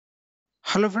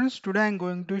Hello friends, today I'm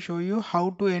going to show you how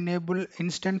to enable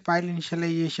instant file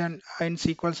initialization in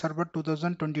SQL Server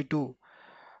 2022.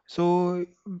 So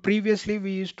previously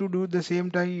we used to do the same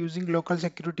time using local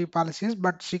security policies,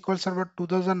 but SQL Server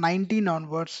 2019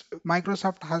 onwards,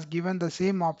 Microsoft has given the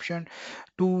same option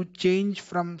to change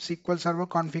from SQL Server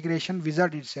configuration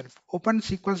wizard itself. Open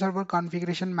SQL Server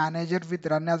configuration manager with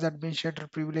run as administrator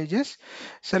privileges.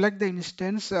 Select the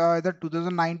instance either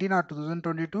 2019 or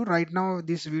 2022. Right now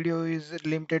this video is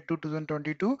limited to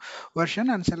 2022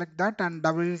 version, and select that and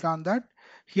double click on that.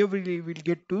 Here we will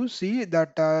get to see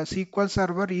that SQL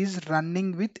Server is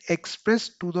running with Express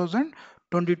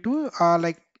 2022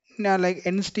 like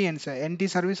instance NT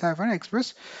service hyphen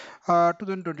Express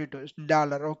 2022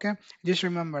 dollar. Okay, just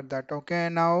remember that. Okay,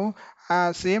 now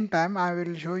same time I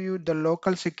will show you the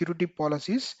local security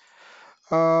policies.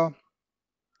 Uh,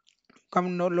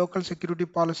 Come no local security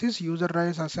policies, user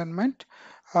rights assignment,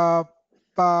 uh,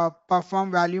 perform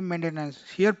value maintenance.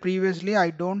 Here previously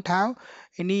I don't have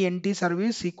any NT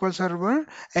service SQL Server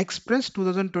Express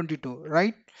 2022,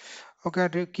 right?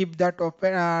 Okay, keep that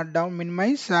open, down,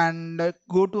 minimize, and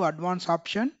go to advanced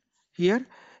option here.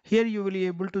 Here you will be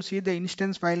able to see the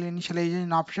instance file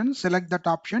initialization option. Select that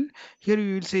option. Here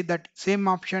you will see that same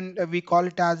option, we call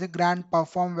it as a grant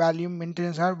perform value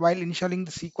maintenance while installing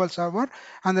the SQL Server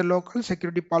and the local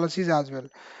security policies as well.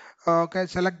 Okay,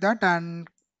 select that and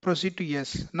proceed to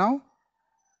yes. Now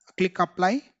click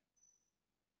apply.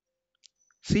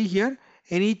 See here,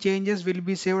 any changes will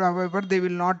be saved, however, they will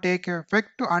not take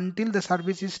effect until the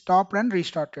service is stopped and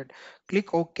restarted.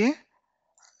 Click OK,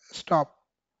 stop.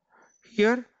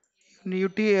 Here, you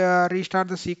restart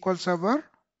the SQL Server.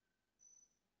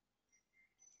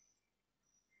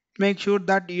 Make sure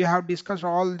that you have discussed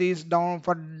all these down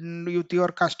for with your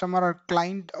customer or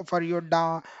client for your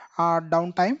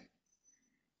downtime.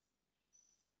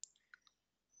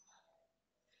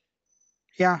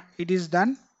 Yeah, it is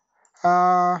done.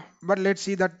 But let's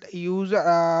see that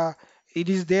user it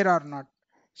is there or not.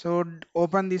 So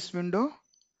open this window.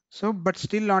 So but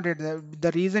still not at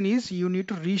the reason is you need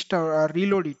to restore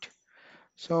reload it.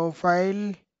 So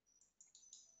file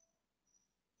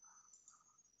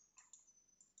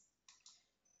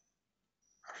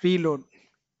reload.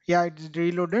 Yeah, it is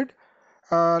reloaded.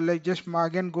 Like just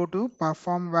again go to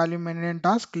perform value maintenance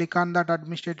task, click on that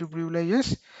administrative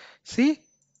privileges. See,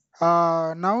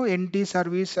 now NT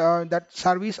service, that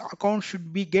service account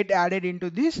should be get added into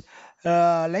this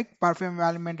like perform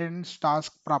value maintenance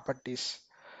task properties.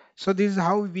 So this is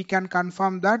how we can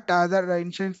confirm that other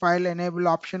instance file enable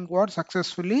option got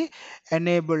successfully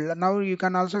enabled. Now you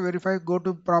can also verify, go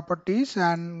to properties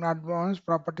and advanced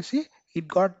properties. See, it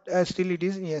got still it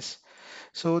is yes.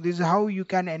 So this is how you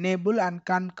can enable and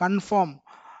can confirm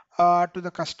to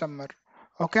the customer.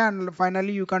 Okay, and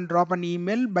finally you can drop an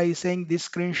email by saying this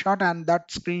screenshot and that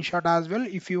screenshot as well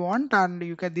if you want, and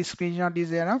you can this screenshot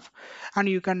is enough, and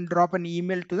you can drop an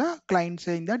email to the client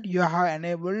saying that you have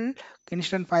enabled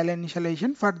instant file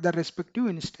initialization for the respective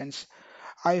instance.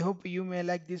 I hope you may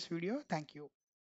like this video. Thank you.